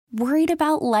Worried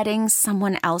about letting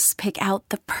someone else pick out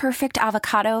the perfect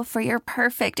avocado for your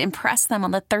perfect impress them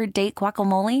on the third date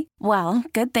guacamole? Well,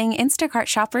 good thing Instacart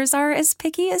shoppers are as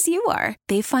picky as you are.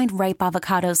 They find ripe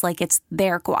avocados like it's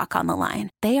their guac on the line.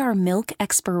 They are milk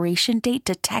expiration date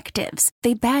detectives.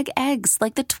 They bag eggs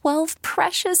like the 12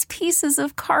 precious pieces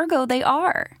of cargo they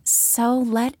are. So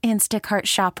let Instacart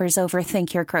shoppers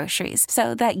overthink your groceries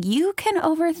so that you can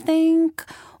overthink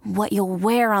what you'll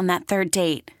wear on that third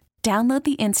date. Download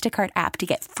the Instacart app to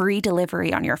get free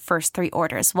delivery on your first 3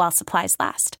 orders while supplies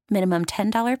last. Minimum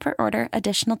 $10 per order.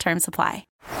 Additional terms apply.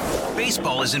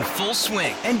 Baseball is in full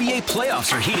swing. NBA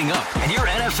playoffs are heating up, and your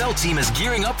NFL team is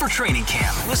gearing up for training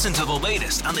camp. Listen to the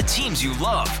latest on the teams you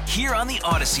love here on the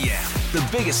Odyssey app. The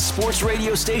biggest sports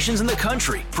radio stations in the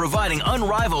country, providing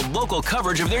unrivaled local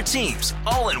coverage of their teams,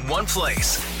 all in one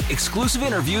place. Exclusive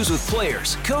interviews with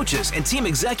players, coaches, and team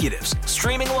executives,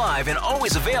 streaming live and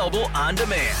always available on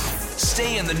demand.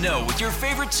 Stay in the know with your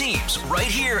favorite teams right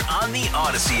here on the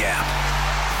Odyssey app.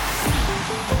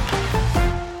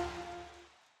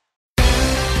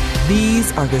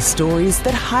 These are the stories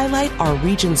that highlight our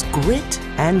region's grit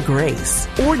and grace.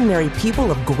 Ordinary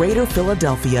people of Greater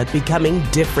Philadelphia becoming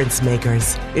difference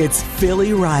makers. It's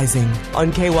Philly Rising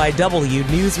on KYW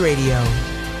News Radio.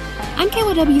 I'm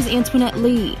KYW's Antoinette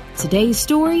Lee. Today's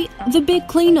story, the big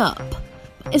cleanup.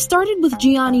 It started with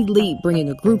Gianni Lee bringing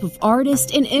a group of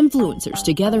artists and influencers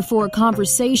together for a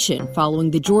conversation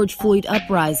following the George Floyd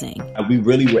uprising. We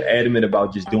really were adamant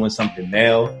about just doing something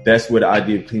now. That's where the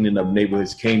idea of cleaning up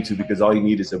neighborhoods came to, because all you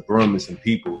need is a broom and some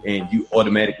people, and you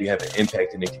automatically have an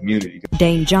impact in the community.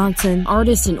 Dane Johnson,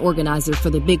 artist and organizer for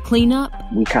the big cleanup,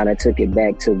 we kind of took it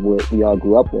back to what we all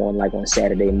grew up on, like on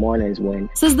Saturday mornings when...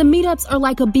 says the meetups are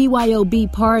like a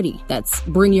BYOB party. That's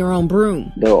bring your own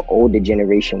broom. The older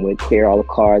generation would clear all the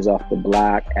cars off the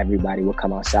block. Everybody would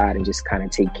come outside and just kind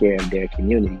of take care of their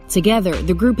community. Together,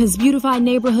 the group has beautified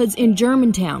neighborhoods in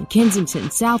Germantown,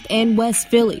 Kensington, South and West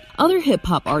Philly. Other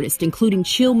hip-hop artists, including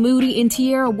Chill Moody and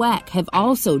Tierra Whack, have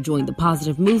also joined the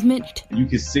positive movement. You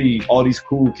can see all these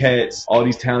cool cats, all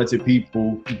these talented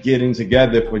people getting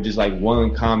together for just like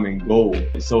one common goal.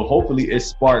 So hopefully it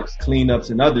sparks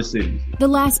cleanups in other cities. The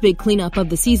last big cleanup of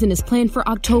the season is planned for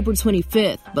October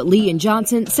 25th, but Lee and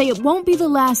Johnson say it won't be the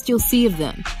last you'll see of them.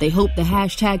 They hope the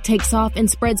hashtag takes off and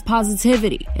spreads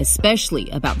positivity, especially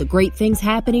about the great things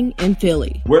happening in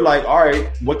Philly. We're like, all right,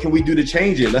 what can we do to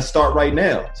change it? Let's start right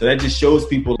now. So that just shows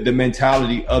people the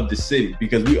mentality of the city,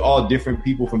 because we all different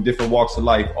people from different walks of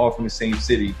life, all from the same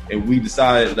city, and we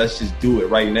decided let's just do it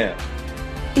right now.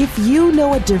 If you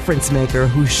know a difference maker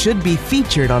who should be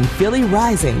featured on Philly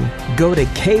Rising, go to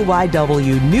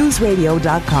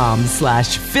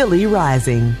kywnewsradio.com/Philly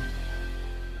Rising.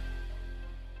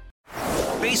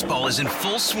 Baseball is in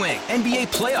full swing. NBA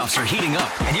playoffs are heating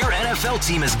up, and your NFL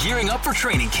team is gearing up for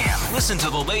training camp. Listen to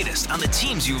the latest on the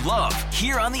teams you love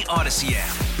here on the Odyssey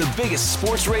app. The biggest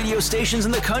sports radio stations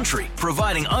in the country,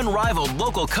 providing unrivaled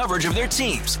local coverage of their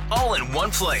teams, all in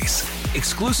one place.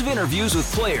 Exclusive interviews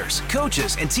with players,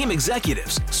 coaches, and team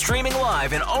executives, streaming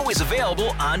live and always available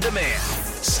on demand.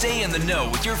 Stay in the know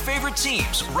with your favorite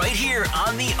teams right here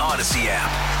on the Odyssey app.